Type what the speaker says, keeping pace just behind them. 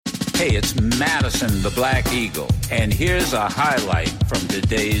Hey, it's Madison the Black Eagle, and here's a highlight from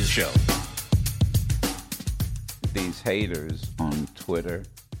today's show. These haters on Twitter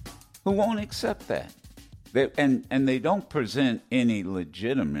who won't accept that. And they don't present any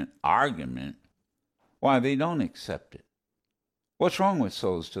legitimate argument why they don't accept it. What's wrong with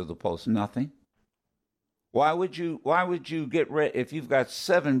Souls to the Post? Nothing. Why would you get rid, if you've got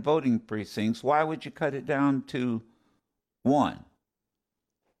 7 voting precincts, why would you cut it down to 1?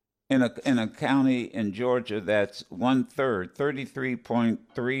 In a county in Georgia that's 1/3,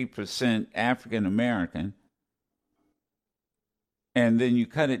 33.3% African American, and then you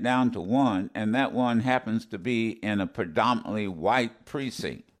cut it down to 1, and that one happens to be in a predominantly white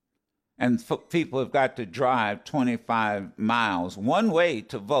precinct, and people have got to drive 25 miles one way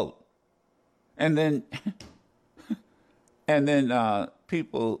to vote, and then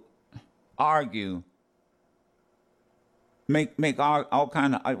people argue. Make all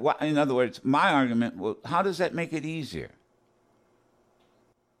kind of, in other words, my argument, well, how does that make it easier?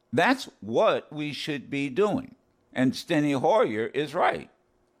 That's what we should be doing. And Steny Hoyer is right.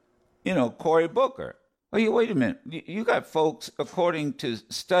 You know, Cory Booker. Well, wait a minute. You got folks, according to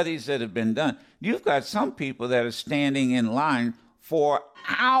studies that have been done, you've got some people that are standing in line for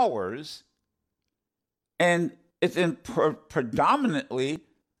hours, and it's in predominantly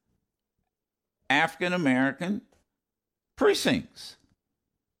African American precincts.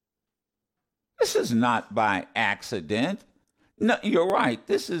 This is not by accident. No, you're right.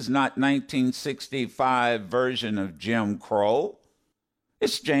 This is not 1965 version of Jim Crow.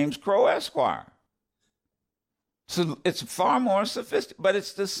 It's James Crow Esquire. So it's far more sophisticated, but it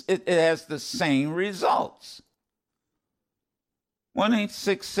has the same results.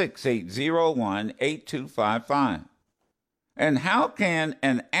 1-866-801-8255. And how can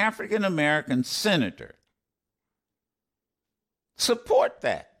an African American senator support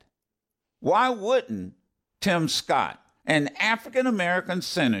that? Why wouldn't Tim Scott, an African American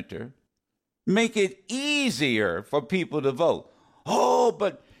senator, make it easier for people to vote? Oh,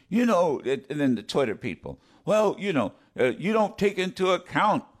 but, you know, and then the Twitter people, well, you know, you don't take into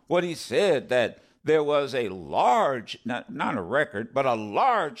account what he said, that there was a large, not a record, but a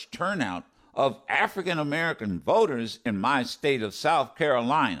large turnout of African American voters in my state of South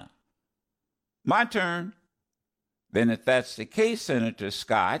Carolina. My turn. Then if that's the case, Senator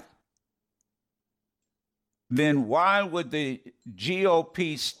Scott, then why would the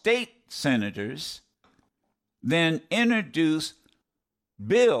GOP state senators then introduce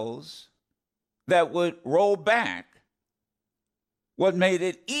bills that would roll back what made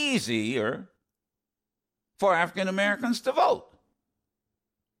it easier for African Americans to vote?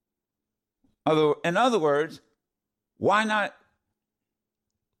 In other words, why not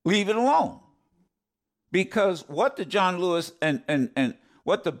leave it alone? Because what the John Lewis and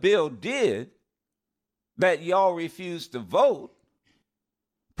what the bill did that y'all refused to vote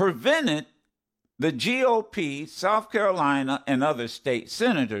prevented the GOP, South Carolina, and other state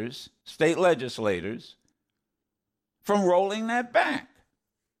senators, state legislators, from rolling that back.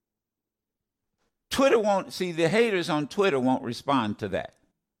 Twitter won't, see, the haters on Twitter won't respond to that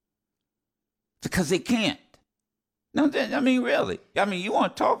because they can't. No, I mean, really. I mean, you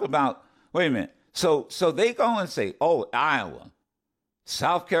want to talk about, wait a minute. So they go and say, oh, Iowa,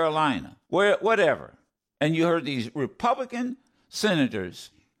 South Carolina, whatever. And you heard these Republican senators,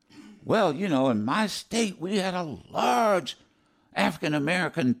 well, you know, in my state, we had a large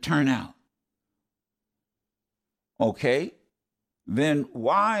African-American turnout. Okay. Then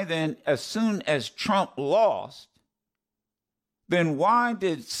why then, as soon as Trump lost, then why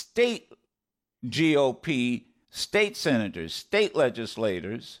did state GOP, state senators, state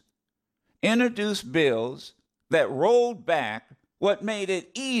legislators introduce bills that rolled back what made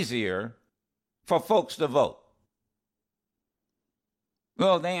it easier for folks to vote?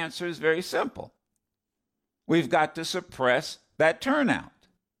 Well, the answer is very simple. We've got to suppress that turnout.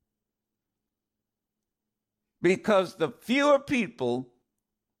 Because the fewer people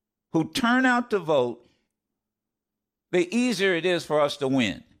who turn out to vote, the easier it is for us to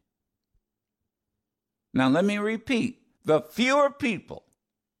win. Now, let me repeat. The fewer people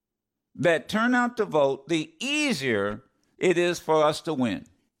that turn out to vote, the easier it is for us to win.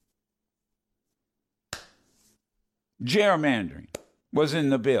 Gerrymandering was in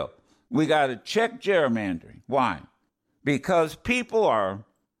the bill. We got to check gerrymandering. Why? Because people are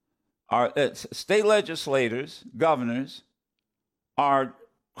state legislators, governors, are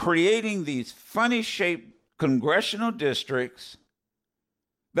creating these funny-shaped congressional districts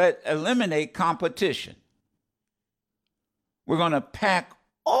that eliminate competition. We're going to pack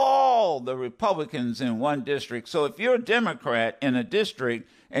all all the Republicans in one district. So if you're a Democrat in a district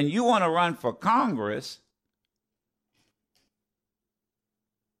and you want to run for Congress,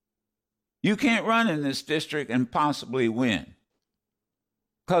 you can't run in this district and possibly win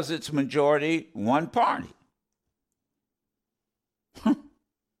because it's majority one party.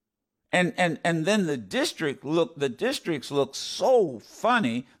 And then the districts look so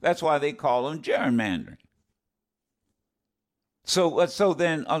funny. That's why they call them gerrymandering. So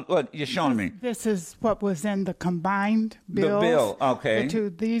then what you're showing me? This is what was in the combined bills. The bill, okay.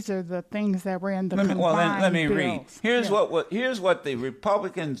 These are the things that were in the combined bills. Well, let me read. Here's what the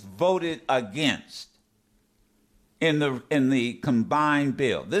Republicans voted against in the combined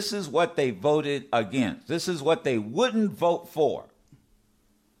bill. This is what they voted against. This is what they wouldn't vote for.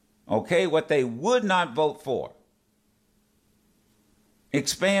 Okay, what they would not vote for.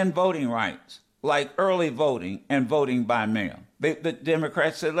 Expand voting rights, like early voting and voting by mail. The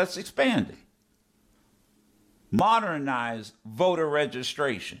Democrats said, let's expand it. Modernize voter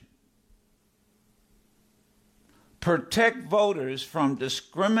registration. Protect voters from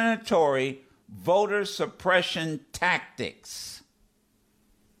discriminatory voter suppression tactics.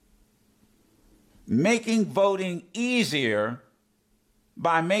 Making voting easier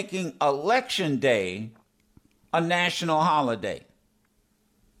by making Election Day a national holiday.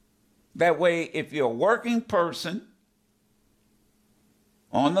 That way, if you're a working person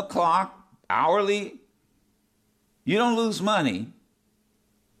on the clock, hourly, you don't lose money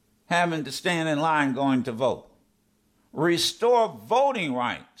having to stand in line going to vote. Restore voting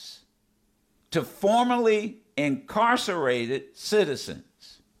rights to formerly incarcerated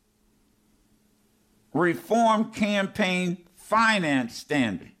citizens. Reform campaign finance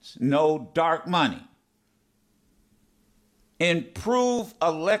standards, no dark money. Improve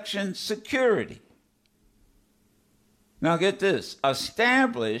election security. Now get this,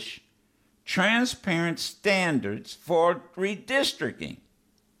 establish transparent standards for redistricting.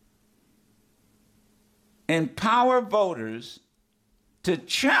 Empower voters to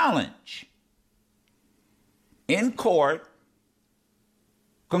challenge in court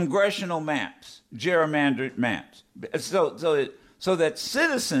congressional maps, gerrymandered maps, so that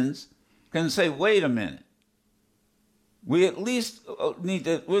citizens can say, wait a minute, we at least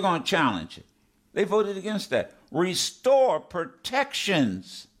we're going to challenge it. They voted against that. Restore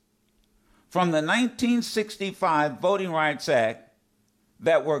protections from the 1965 Voting Rights Act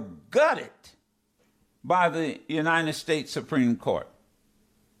that were gutted by the United States Supreme Court.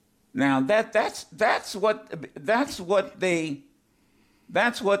 Now that's what the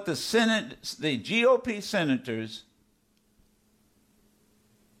GOP senators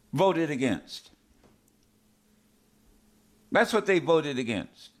voted against. That's what they voted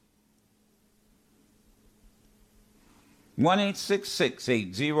against.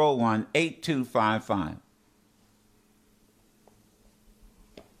 1-866-801-8255.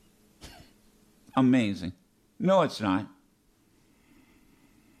 Amazing. No, it's not.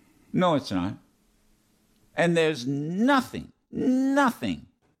 No, it's not. And there's nothing in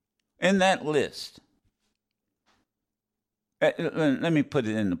that list. Let me put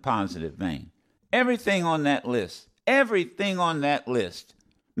it in the positive vein. Everything on that list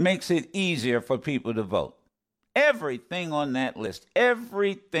makes it easier for people to vote. Everything on that list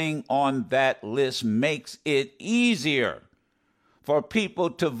makes it easier for people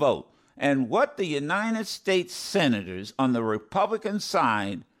to vote. And what the United States senators on the Republican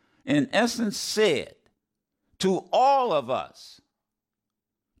side, in essence, said to all of us,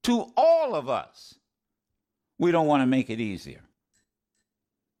 we don't want to make it easier.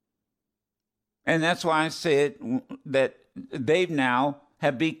 And that's why I said that they've now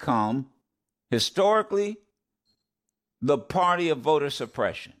have become, historically, the party of voter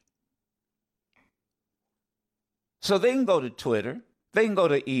suppression. So they can go to Twitter, they can go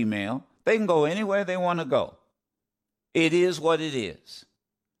to email, they can go anywhere they want to go. It is what it is.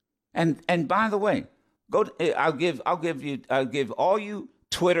 And by the way, I'll give all you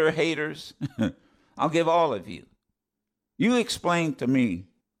Twitter haters, I'll give all of you. You explain to me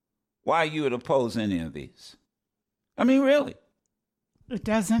why you would oppose any of these. I mean, really. It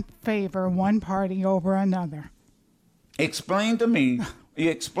doesn't favor one party over another. Explain to me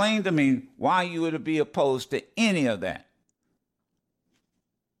why you would be opposed to any of that.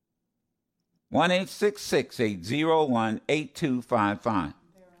 1-866-801-8255.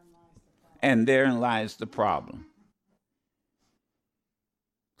 And therein lies the problem.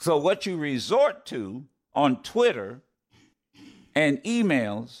 So what you resort to on Twitter and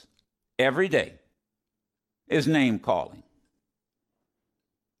emails every day is name calling.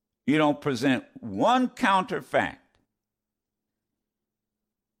 You don't present one counterfact.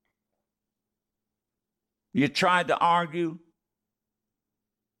 You tried to argue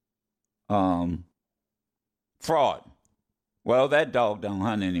fraud. Well, that dog don't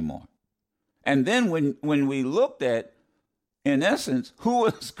hunt anymore. And then when we looked at, in essence,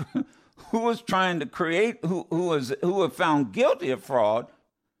 who was trying to create, who was found guilty of fraud,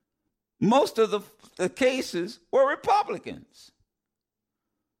 most of the cases were Republicans.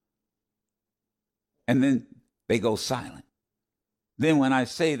 And then they go silent. Then when I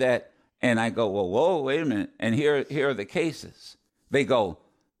say that and I go, well, whoa, wait a minute, and here are the cases, they go,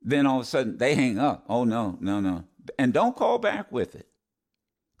 then all of a sudden they hang up. Oh, no. And don't call back with it.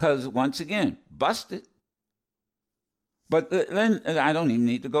 Because once again, busted. But then I don't even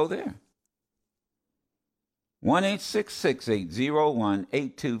need to go there.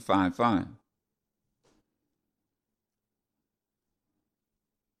 1-866-801-8255.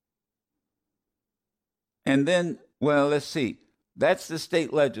 And then, well, let's see. That's the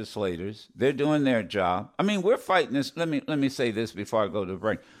state legislators. They're doing their job. I mean, we're fighting this. Let me say this before I go to the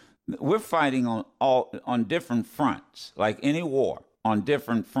break. We're fighting on different fronts, like any war, on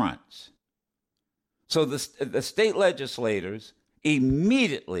different fronts. So the state legislators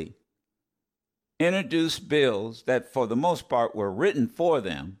immediately introduced bills that, for the most part, were written for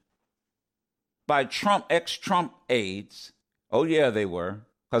them by ex-Trump aides. Oh, yeah, they were,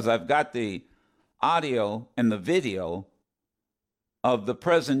 because I've got the audio and the video of the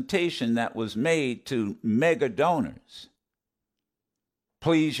presentation that was made to mega donors.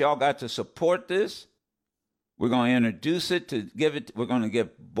 Please, y'all got to support this. We're going to introduce it we're going to give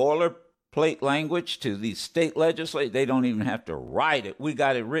boilerplate language to these state legislators. They don't even have to write it. We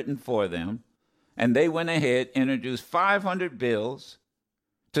got it written for them. And they went ahead, introduced 500 bills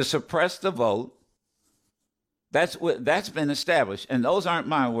to suppress the vote. That's been established. And those aren't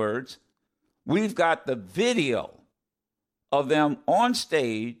my words. We've got the video of them on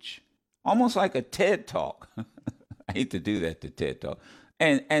stage, almost like a TED Talk. I hate to do that to TED Talk.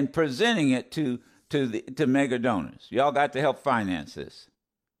 And presenting it to mega donors. Y'all got to help finance this.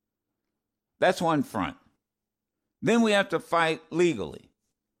 That's one front. Then we have to fight legally.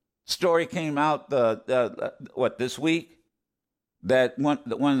 Story came out this week that one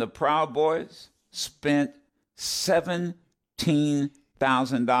of the Proud Boys spent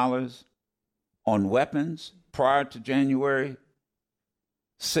 $17,000 on weapons prior to January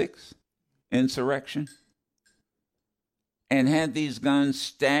 6th insurrection, and had these guns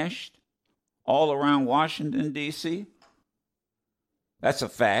stashed all around Washington, D.C. That's a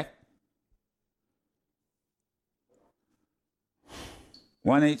fact.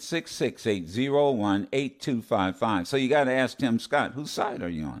 1-866-801-8255. So you got to ask Tim Scott, whose side are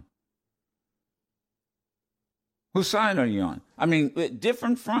you on? Whose side are you on? I mean,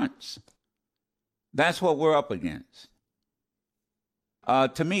 different fronts. That's what we're up against.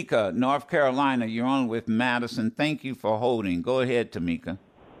 Tamika, North Carolina, you're on with Madison. Thank you for holding. Go ahead, Tamika.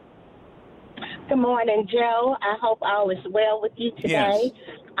 Good morning, Joe. I hope all is well with you today.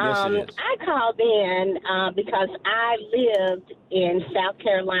 Yes, it is. I called in because I lived in South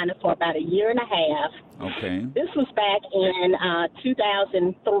Carolina for about a year and a half. Okay. This was back in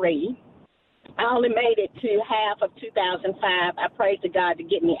 2003. I only made it to half of 2005. I prayed to God to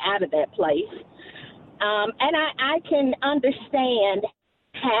get me out of that place. And I can understand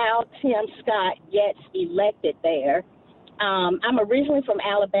how Tim Scott gets elected there. I'm originally from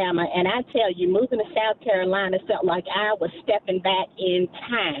Alabama, and I tell you, moving to South Carolina felt like I was stepping back in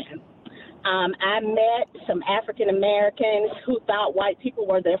time. I met some African Americans who thought white people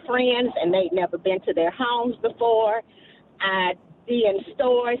were their friends, and they'd never been to their homes before. I'd be in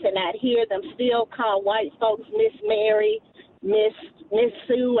stores, and I'd hear them still call white folks Miss Mary, Miss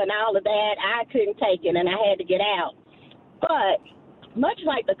Sue, and all of that. I couldn't take it, and I had to get out. But much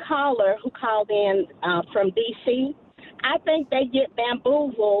like the caller who called in from D.C., I think they get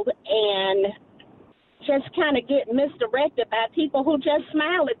bamboozled and just kind of get misdirected by people who just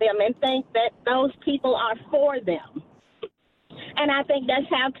smile at them and think that those people are for them. And I think that's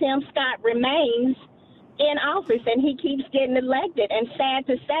how Tim Scott remains in office, and he keeps getting elected. And sad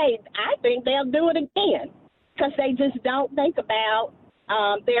to say, I think they'll do it again because they just don't think about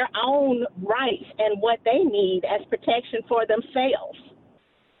their own rights and what they need as protection for themselves.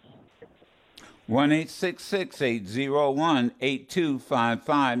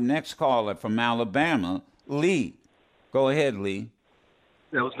 1-866-801-8255. Next caller from Alabama, Lee. Go ahead, Lee.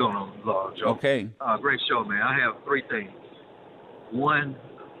 Yeah, what's going on, Joe? Okay. Great show, man. I have three things. One,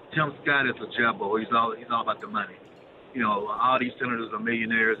 Tim Scott is a jumbo. He's all about the money. You know, all these senators are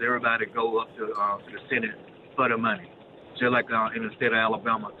millionaires. Everybody go up to the Senate for the money. Just like in the state of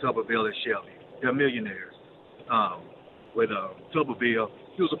Alabama, Tuberville and Shelby. They're millionaires. With Tuberville,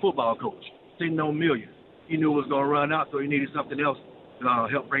 he was a football coach. Seen no millions. he knew it was going to run out, so he needed something else to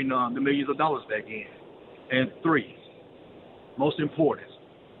help bring the millions of dollars back in. And 3, most important,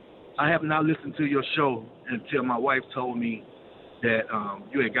 I have not listened to your show until my wife told me that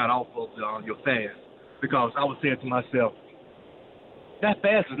you had got off of your fast, because I was saying to myself, that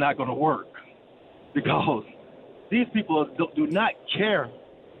fast is not going to work, because these people do not care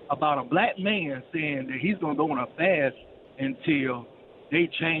about a black man saying that he's going to go on a fast until they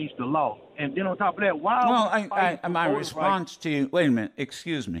change the law. And then on top of that, my response to you, wait a minute,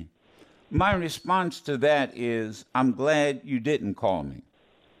 excuse me. My response to that is, I'm glad you didn't call me,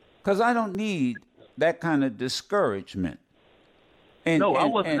 because I don't need that kind of discouragement. I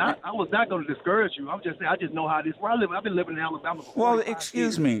was not going to discourage you. I'm just saying, I just know how this. Where I live, I've been living in Alabama for 45 years.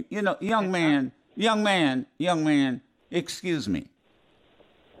 Excuse me. You know, young man, excuse me.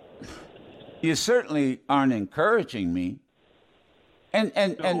 You certainly aren't encouraging me. And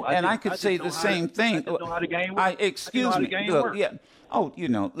I could say the same thing. I just know how the game works. Excuse me. Look, yeah. Oh,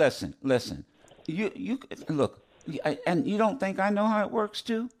 listen. You look, and you don't think I know how it works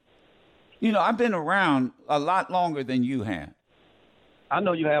too? I've been around a lot longer than you have. I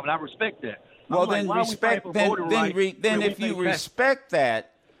know you have, and I respect that. Well, then respect. Then if you respect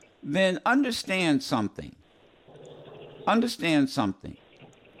that, then understand something. Understand something.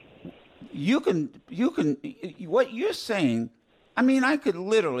 You can. What you're saying. I mean, I could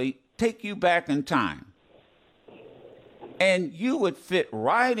literally take you back in time, and you would fit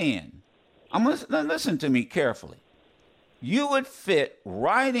right in. Listen to me carefully. You would fit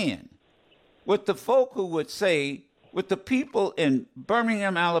right in with the folk who would say, with the people in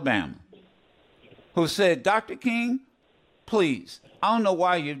Birmingham, Alabama, who said, Dr. King, please, I don't know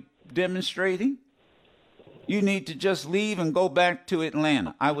why you're demonstrating. You need to just leave and go back to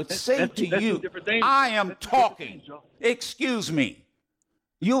Atlanta. I would say to you, I am talking. Excuse me.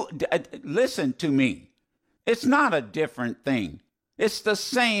 You listen to me. It's not a different thing. It's the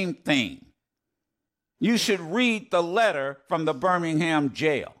same thing. You should read the letter from the Birmingham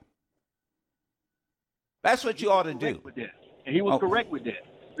jail. That's what you ought to do. And he was correct with that.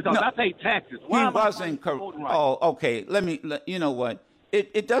 Because I pay taxes. Why he wasn't correct. Oh, okay. You know what?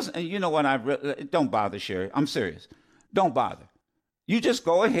 It doesn't, you know what, don't bother, Sherry. I'm serious. Don't bother. You just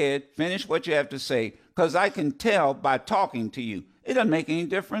go ahead, finish what you have to say, because I can tell by talking to you. It doesn't make any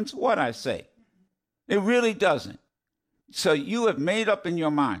difference what I say. It really doesn't. So you have made up in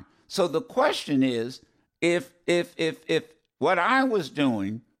your mind. So the question is, if what I was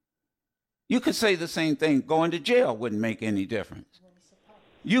doing, you could say the same thing. Going to jail wouldn't make any difference.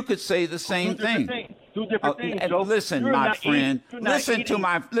 You could say the same thing. Two different things, Joe. Listen, my friend. Listen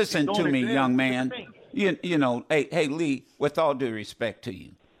to me, young man. Hey, Lee, with all due respect to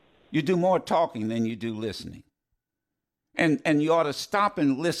you, you do more talking than you do listening. And you ought to stop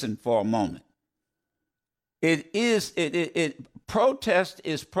and listen for a moment. Protest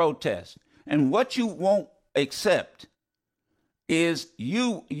is protest. And what you won't accept is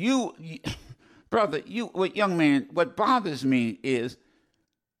brother, young man, what bothers me is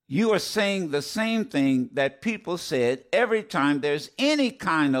you are saying the same thing that people said every time there's any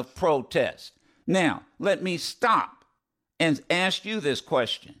kind of protest. Now, let me stop and ask you this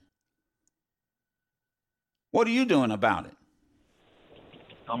question. What are you doing about it?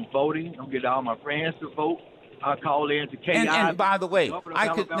 I'm voting. I'm getting all my friends to vote. I call in to KI. And by the way,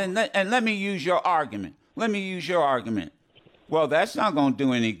 let me use your argument. Well, that's not going to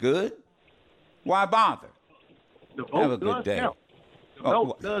do any good. Why bother? The vote Have a good day. Count. The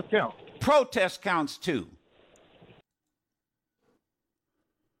vote does count. Protest counts too.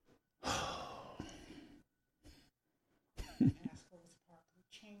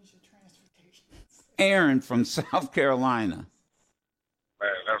 Aaron from South Carolina. Man,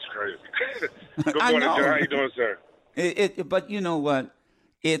 that's crazy. Good morning, Joe. How you doing, sir? But you know what?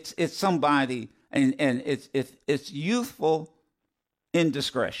 It's somebody, and it's youthful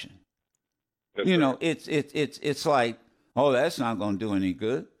indiscretion. Yes, you sir. know, it's like, oh, that's not going to do any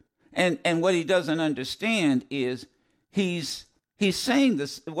good. And what he doesn't understand is he's saying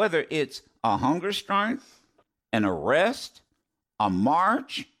this, whether it's a hunger strike, an arrest, a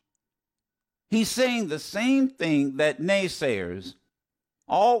march, he's saying the same thing that naysayers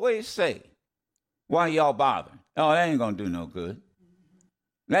always say. Why y'all bother? Oh, that ain't going to do no good.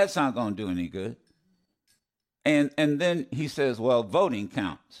 That's not going to do any good. And then he says, well, voting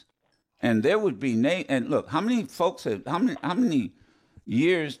counts. And there would be, and look, how many folks how many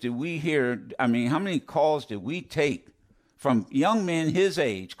years did we hear, how many calls did we take from young men his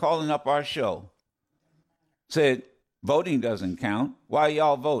age calling up our show, said, voting doesn't count. Why are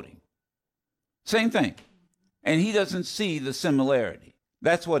y'all voting? Same thing. And he doesn't see the similarity.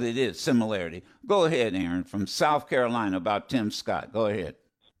 That's what it is, similarity. Go ahead, Aaron, from South Carolina about Tim Scott. Go ahead.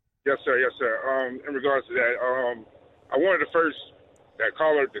 Yes, sir. Yes, sir. In regards to that, I wanted to first the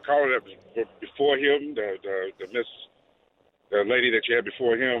caller that was before him, the lady that you had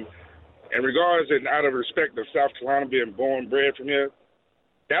before him. In regards and out of respect of South Carolina being born, bred from here,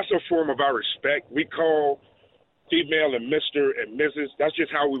 that's a form of our respect. We call female and Mr. and Mrs. That's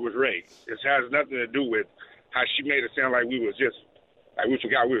just how we was raised. It has nothing to do with how she made it sound like we was just, like we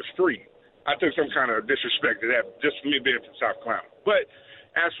forgot we was free. I took some kind of disrespect to that just for me being from South Carolina. But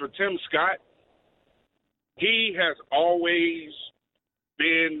as for Tim Scott, he has always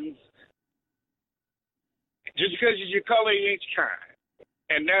been, just because your color ain't kind.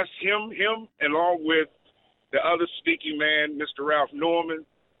 And that's him along with the other sneaky man, Mr. Ralph Norman.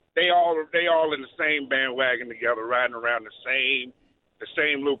 They all in the same bandwagon together, riding around the same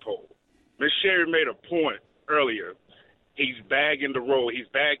loophole. Miss Sherry made a point earlier. He's bagging the road.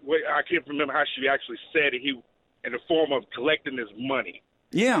 I can't remember how she actually said it. He, in the form of collecting his money.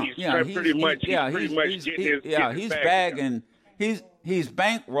 Yeah, he's bagging. He's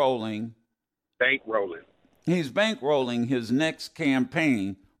bankrolling. He's bankrolling his next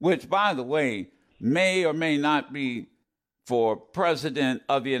campaign, which, by the way, may or may not be for president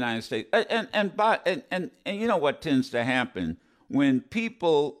of the United States. And you know what tends to happen when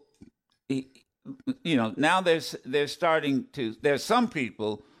people, now there's some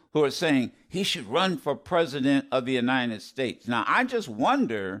people who are saying he should run for president of the United States. Now, I just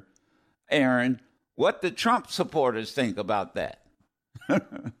wonder, Aaron, what the Trump supporters think about that.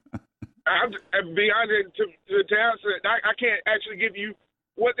 Beyond it, to answer, I can't actually give you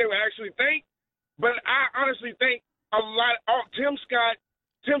what they would actually think, but I honestly think a lot. Tim Scott,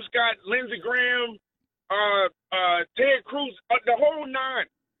 Lindsey Graham, Ted Cruz, the whole nine.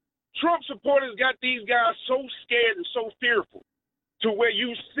 Trump supporters got these guys so scared and so fearful to where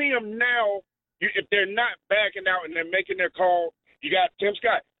you see them now. If they're not backing out and they're making their call, you got Tim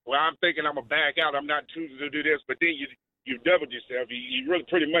Scott. Well, I'm thinking I'm gonna back out. I'm not choosing to do this, but then you doubled yourself. You really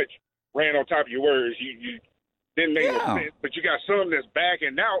pretty much ran on top of your words. You didn't make no sense. But you got some that's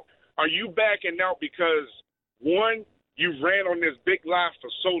backing out. Are you backing out because, one, you ran on this big lie for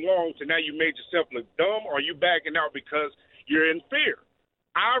so long, so now you made yourself look dumb, or are you backing out because you're in fear?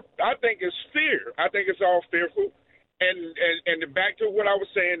 I think it's fear. I think it's all fearful. And back to what I was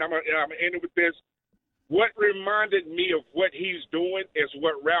saying, I'm gonna end it with this. What reminded me of what he's doing is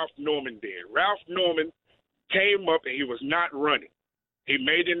what Ralph Norman did. Ralph Norman came up and he was not running. He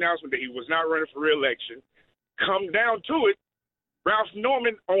made the announcement that he was not running for re-election. Come down to it, Ralph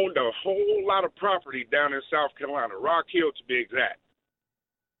Norman owned a whole lot of property down in South Carolina, Rock Hill to be exact.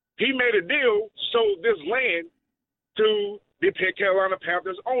 He made a deal, sold this land to the Carolina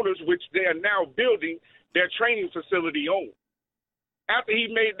Panthers owners, which they are now building their training facility on. After he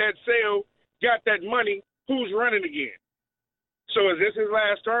made that sale, got that money, who's running again? So is this his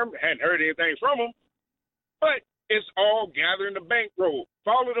last term? Hadn't heard anything from him. But it's all gathering the bankroll.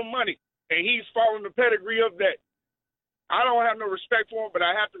 Follow the money. And he's following the pedigree of that. I don't have no respect for him, but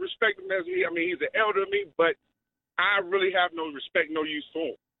I have to respect him as he's an elder to me, but I really have no respect, no use for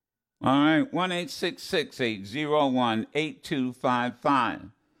him. All right,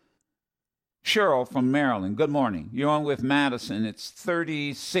 1-866-801-8255. Cheryl from Maryland, good morning. You're on with Madison. It's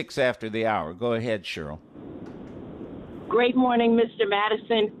 36 after the hour. Go ahead, Cheryl. Great morning, Mr.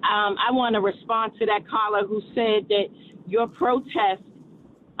 Madison. I want to respond to that caller who said that your protest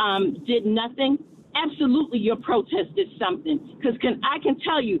did nothing. Absolutely, your protest did something. Because I can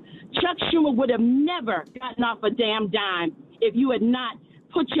tell you, Chuck Schumer would have never gotten off a damn dime if you had not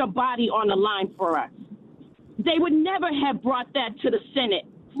put your body on the line for us. They would never have brought that to the Senate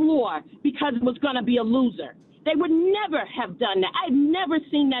floor because it was going to be a loser. They would never have done that. I've never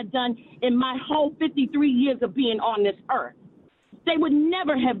seen that done in my whole 53 years of being on this earth. They would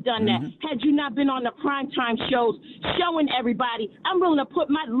never have done that had you not been on the primetime shows showing everybody, I'm willing to put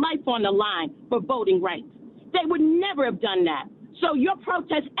my life on the line for voting rights. They would never have done that. So your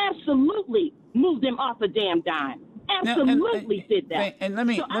protest absolutely moved them off a damn dime. Absolutely did that. And let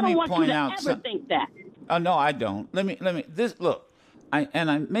me so I don't want point you to out ever something. think that. Oh no, I don't. Let me this look. I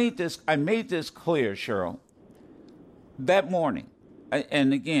made this clear, Cheryl, that morning.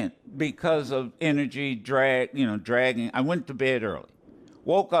 And again, because of energy dragging, I went to bed early,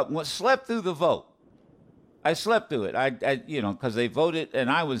 woke up, slept through the vote. I slept through it. I because they voted, and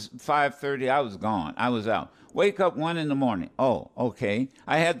I was 5:30. I was gone. I was out. Wake up 1 a.m. Oh, okay.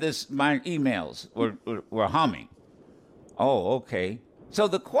 I had my emails were humming. Oh, okay. So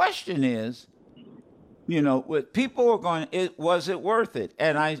the question is, You know, what people are going, was it worth it?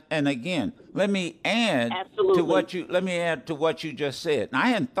 And again, let me add Absolutely. to what you just said. And I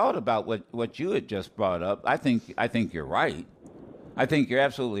hadn't thought about what you had just brought up. I think you're right. I think you're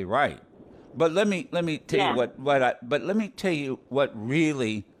absolutely right. But let me tell you let me tell you what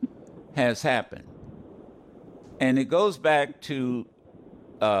really has happened. And it goes back to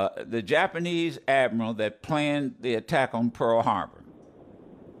the Japanese admiral that planned the attack on Pearl Harbor,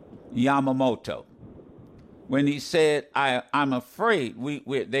 Yamamoto. When he said, I'm afraid,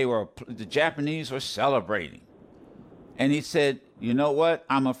 the Japanese were celebrating. And he said, you know what?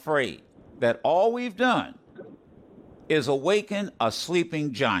 I'm afraid that all we've done is awaken a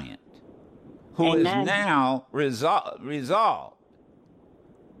sleeping giant who Amen. is now resolved.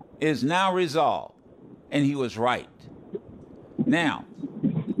 And he was right. Now,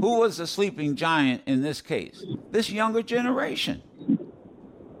 who was the sleeping giant in this case? This younger generation.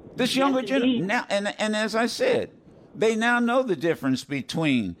 This younger generation now, and as I said, they now know the difference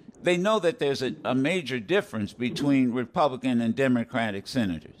between. They know that there's a major difference between Republican and Democratic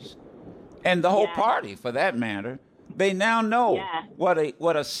senators, and the whole party, for that matter. They now know what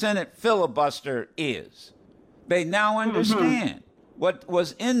a Senate filibuster is. They now understand what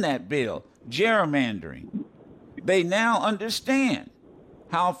was in that bill, gerrymandering. They now understand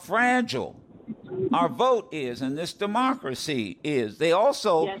how fragile our vote is and this democracy is. They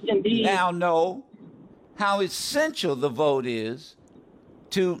also now know how essential the vote is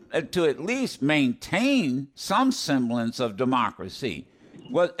to at least maintain some semblance of democracy.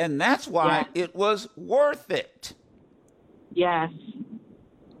 Well, and that's why it was worth it. Yes.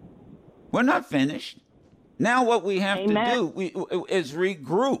 We're not finished. Now what we have to do is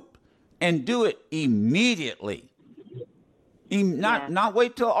regroup and do it immediately. Not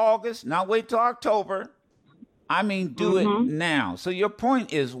wait till August, not wait till October. I mean, do it now. So your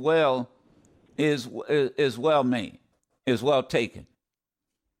point is well made, is well taken.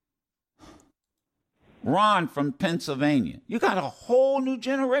 Ron from Pennsylvania, you got a whole new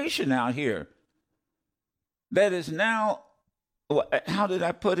generation out here that is now, how did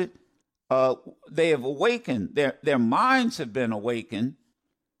I put it? They have awakened. Their minds have been awakened.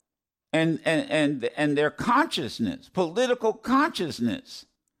 And their consciousness, political consciousness,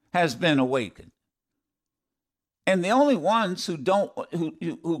 has been awakened. And the only ones who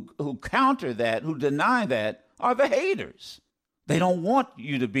counter that, who deny that, are the haters. They don't want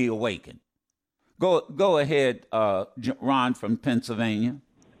you to be awakened. Go ahead, Ron from Pennsylvania.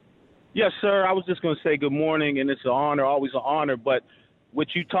 Yes, sir. I was just going to say good morning, and it's an honor, always an honor. But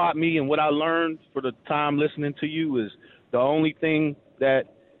what you taught me and what I learned for the time listening to you is the only thing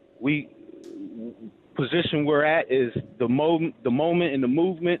that position we're at is the moment and the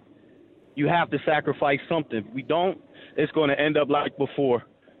movement. You have to sacrifice something. If we don't, it's going to end up like before.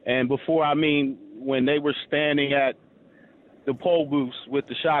 And before, I mean, when they were standing at the poll booths with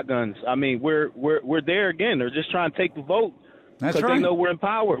the shotguns. I mean, we're there again. They're just trying to take the vote because they know we're in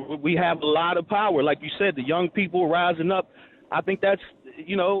power. We have a lot of power. Like you said, the young people rising up. I think that's,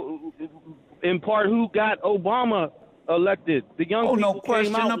 in part who got Obama elected. The young people no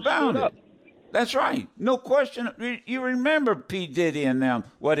question came out about and stood up. That's right. No question. You remember P. Diddy and them,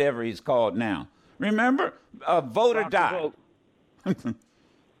 whatever he's called now. Remember? Vote or die.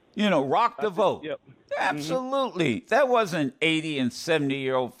 Rock the vote. Yep. Absolutely. Mm-hmm. That wasn't 80 and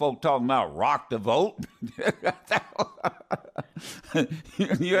 70-year-old folk talking about rock the vote.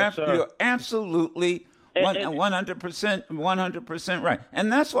 You're absolutely 100% right.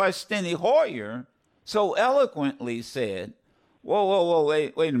 And that's why Steny Hoyer so eloquently said, whoa,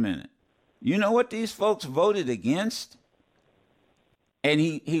 wait a minute. You know what these folks voted against? And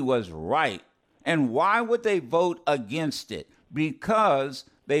he was right. And why would they vote against it? Because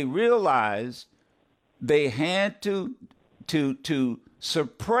they realized they had to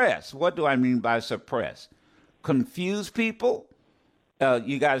suppress. What do I mean by suppress? Confuse people.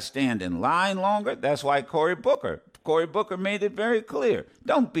 You got to stand in line longer. That's why Cory Booker made it very clear.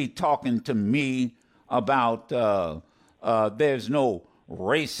 Don't be talking to me about there's no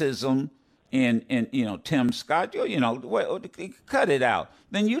racism in Tim Scott. Cut it out.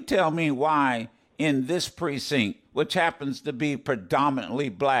 Then you tell me why in this precinct, which happens to be predominantly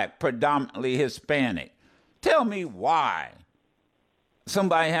black, predominantly Hispanic, tell me why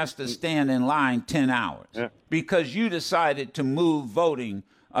somebody has to stand in line 10 hours because you decided to move voting,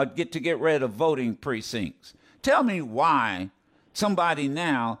 get rid of voting precincts. Tell me why somebody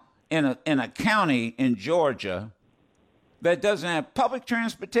now in a county in Georgia that doesn't have public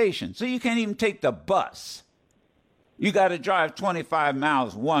transportation, so you can't even take the bus. You got to drive 25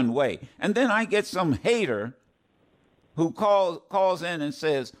 miles one way. And then I get some hater who calls in and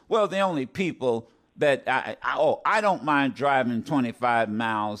says, well, the only people that I don't mind driving 25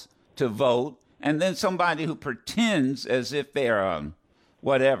 miles to vote, and then somebody who pretends as if they're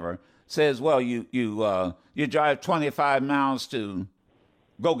whatever says, well, you drive 25 miles to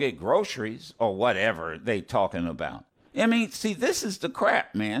go get groceries or whatever they talking about. I mean, see, this is the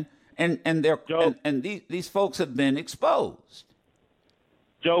crap, man, and these folks have been exposed.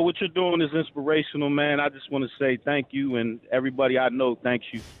 Joe, what you're doing is inspirational, man. I just want to say thank you, and everybody I know thanks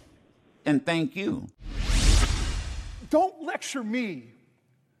you. And thank you. Don't lecture me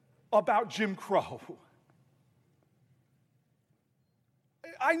about Jim Crow.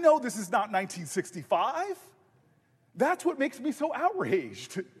 I know this is not 1965. That's what makes me so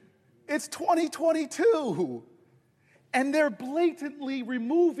outraged. It's 2022. And they're blatantly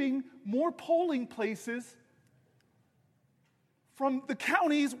removing more polling places from the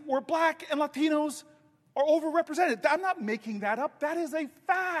counties where Black and Latinos are overrepresented. I'm not making that up. That is a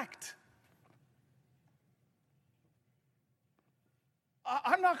fact.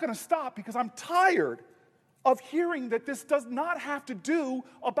 I'm not going to stop because I'm tired of hearing that this does not have to do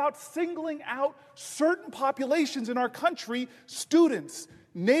about singling out certain populations in our country, students,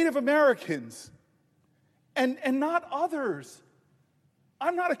 Native Americans, and not others.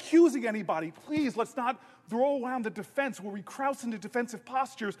 I'm not accusing anybody. Please, let's not throw around the defense where we crouch into defensive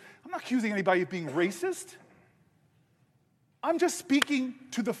postures. I'm not accusing anybody of being racist. I'm just speaking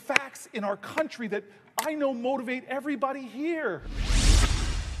to the facts in our country that I know motivate everybody here.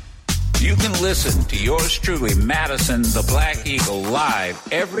 You can listen to yours truly, Madison the Black Eagle, live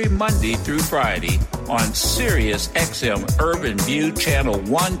every Monday through Friday on Sirius XM Urban View Channel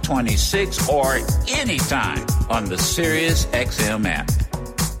 126 or anytime on the Sirius XM app.